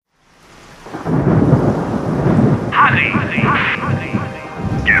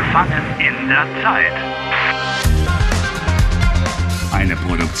Gefangen in der Zeit. Eine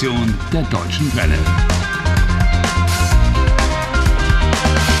Produktion der Deutschen Welle.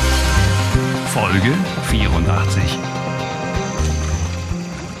 Folge 84.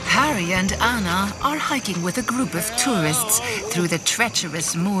 Harry and Anna are hiking with a group of tourists through the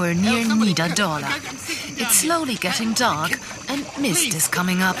treacherous moor near Niederdola. It's slowly getting dark and mist is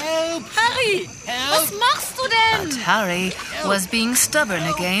coming up. Harry, was machst du denn? But Harry was being stubborn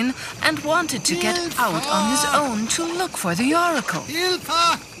again and wanted to get out on his own to look for the oracle.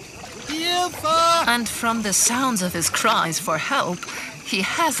 Hilfe! Hilfe! And from the sounds of his cries for help, he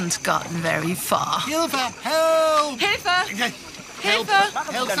hasn't gotten very far. Hilfe! Help! Hilfe! Hilfe!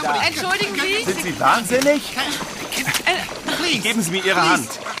 Help somebody! Entschuldigen Sie? Sind Sie wahnsinnig? Please! Geben Sie mir Ihre Hand.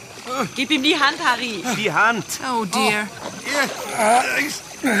 Gib ihm die Hand, Harry. Die Hand. Oh dear.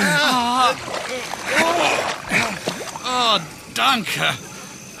 Oh, danke.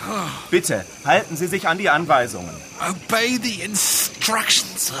 Bitte, halten Sie sich an die Anweisungen. Obey the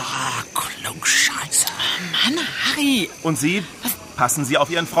instructions. Ah, Klugscheiße. Mann, Harry. Und Sie, passen Sie auf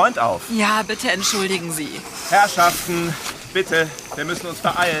Ihren Freund auf. Ja, bitte entschuldigen Sie. Herrschaften, bitte, wir müssen uns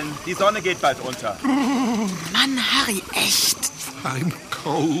beeilen. Die Sonne geht bald unter. Mann, Harry, echt. I'm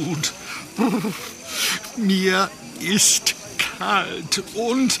cold. Mir ist kalt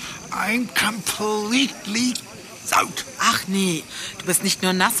und I'm completely out. Ach nee, du bist nicht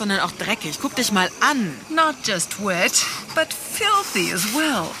nur nass, sondern auch dreckig. Guck dich mal an. Not just wet, but filthy as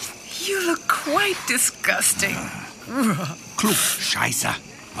well. You look quite disgusting. Klugscheiße.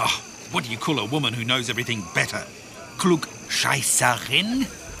 Oh, what do you call a woman who knows everything better? Klugscheißerin?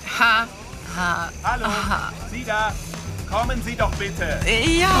 Ha. Hallo, Sie da, kommen Sie doch bitte.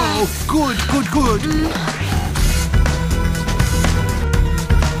 Ja. Oh, good.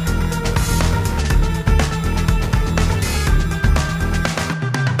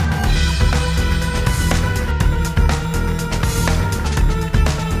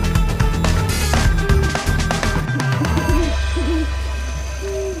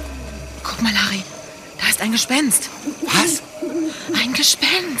 Guck mal, Harry. Da ist ein Gespenst. Was? Ein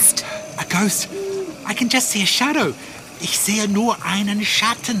Gespenst. A ghost? I can just see a shadow. Ich sehe nur einen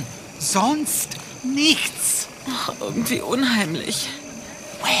Schatten. Sonst nichts. Ach, irgendwie unheimlich.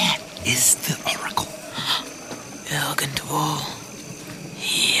 Where is the oracle? Irgendwo.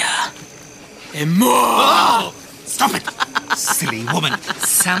 Hier. Im Moor. Oh, stop it, silly woman.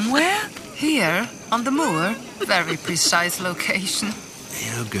 Somewhere? Here, on the moor. Very precise location.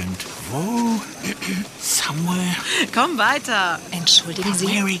 Irgendwo. Somewhere. Komm weiter. Entschuldigen Sie,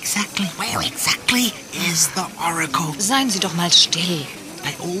 Where exactly is the oracle? seien Sie doch mal still.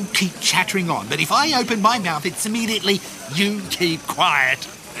 They all keep chattering on, but if I open my mouth, it's immediately, you keep quiet.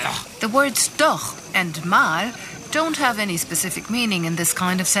 Ugh. The words doch and mal don't have any specific meaning in this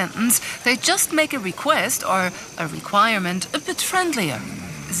kind of sentence. They just make a request or a requirement a bit friendlier.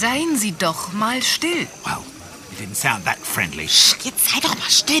 Seien Sie doch mal still. Well, it didn't sound that friendly. Jetzt sei doch mal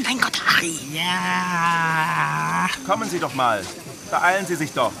still, mein Gott, Harry. Ja. Kommen Sie doch mal. Beeilen Sie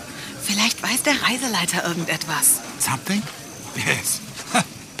sich doch. Vielleicht weiß der Reiseleiter irgendetwas. Something? Yes. But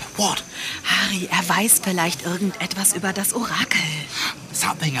what? Harry, er weiß vielleicht irgendetwas über das Orakel.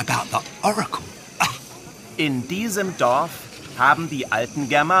 Something about the oracle. In diesem Dorf haben die alten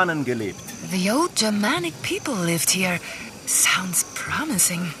Germanen gelebt. The old Germanic people lived here. Sounds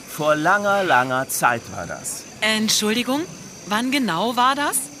promising. Vor langer Zeit war das. Entschuldigung, wann genau war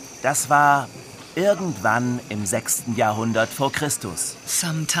das? Das war irgendwann im 6. Jahrhundert vor Christus.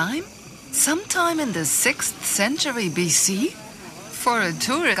 Sometime in the 6th century BC? For a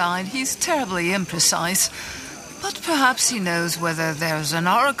tour guide, he's terribly imprecise. But perhaps he knows whether there's an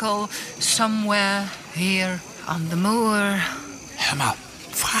oracle somewhere here on the moor. Hör mal,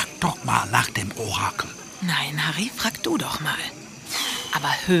 frag doch mal nach dem Orakel. Nein, Harry, frag du doch mal.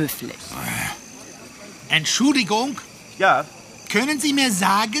 Aber höflich. Entschuldigung, Ja, können Sie mir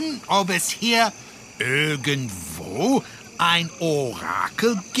sagen, ob es hier irgendwo ein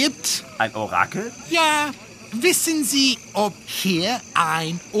Orakel gibt? ein Orakel? Ja, wissen Sie, ob hier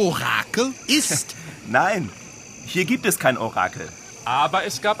ein Orakel ist? Nein, hier gibt es kein Orakel. Aber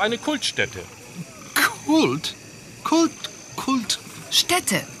es gab eine Kultstätte. Kult?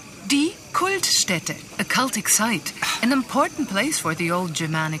 Stätte. Die Kultstätte. A cultic site. An important place for the old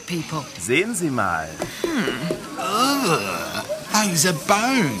Germanic people. Sehen Sie mal. Those are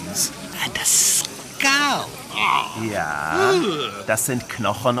bones. And a skull. Ja, das sind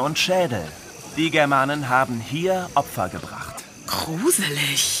Knochen und Schädel. Die Germanen haben hier Opfer gebracht.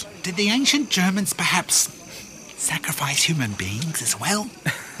 Gruselig. Did the ancient Germans perhaps sacrifice human beings as well?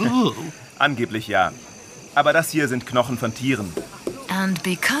 Ooh. Angeblich ja. Aber das hier sind Knochen von Tieren. And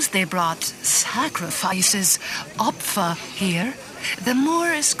because they brought sacrifices, Opfer, here, the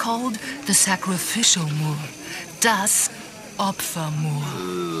moor is called the sacrificial moor. Das Opfermoor.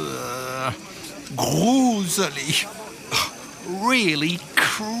 Gruselig. Really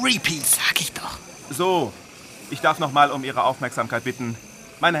creepy. Sag ich doch. So, ich darf noch mal um Ihre Aufmerksamkeit bitten.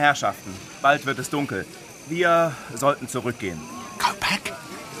 Meine Herrschaften, bald wird es dunkel. Wir sollten zurückgehen. Go back?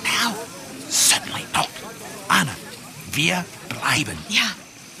 Now? Certainly not. Anna, wir bleiben. Ja,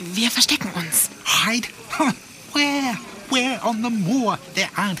 wir verstecken uns. Hide? Where? Where on the moor? There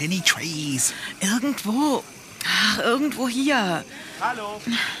aren't any trees. Irgendwo. Ach, irgendwo hier. Hallo,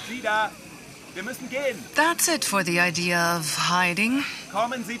 Sie da. Wir müssen gehen. That's it for the idea of hiding.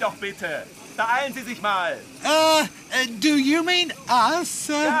 Kommen Sie doch bitte. Beeilen Sie sich mal. Do you mean us?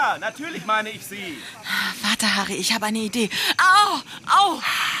 Ja, natürlich meine ich Sie. Warte, Harry, ich habe eine Idee. Au! Au!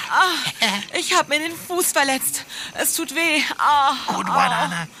 Ich habe mir den Fuß verletzt. Es tut weh. Good one,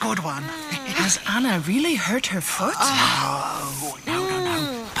 Anna. Good one. Has Anna really hurt her foot? Oh, no.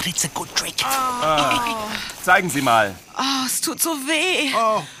 But it's a good trick. Zeigen Sie mal. Oh, es tut so weh.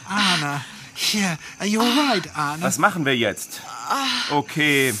 Oh, Anna. Yeah, you're right, Anna. Was machen wir jetzt?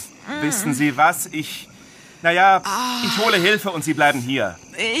 Okay, wissen Sie was? Naja, ich hole Hilfe und Sie bleiben hier.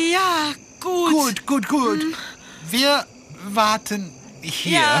 Ja, gut. Good. Wir warten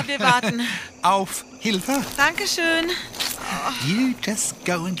hier. Ja, wir warten. Auf Hilfe. Dankeschön. You just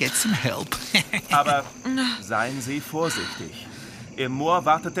go and get some help. Aber seien Sie vorsichtig. Im Moor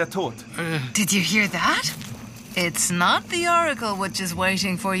wartet der Tod. Did you hear that? It's not the Oracle which is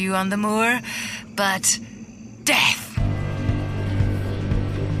waiting for you on the moor, but death.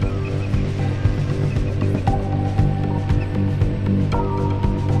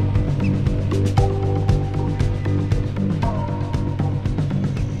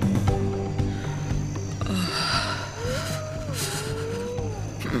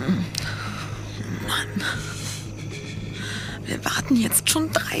 Wir warten jetzt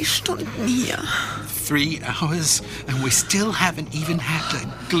schon 3 Stunden hier. 3 hours and we still haven't even had a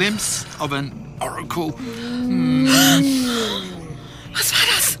glimpse of an oracle. Was war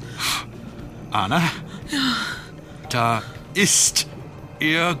das? Anna? Ja. Da ist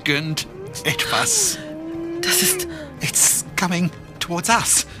irgendetwas. Das ist It's coming towards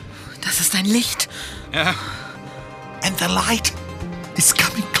us. ein Licht. Yeah. And the light is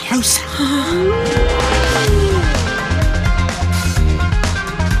coming closer.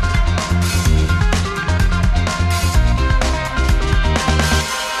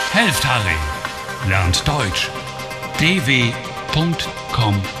 Helft Harry. Lernt Deutsch.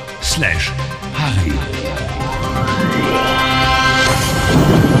 dw.com/Harry.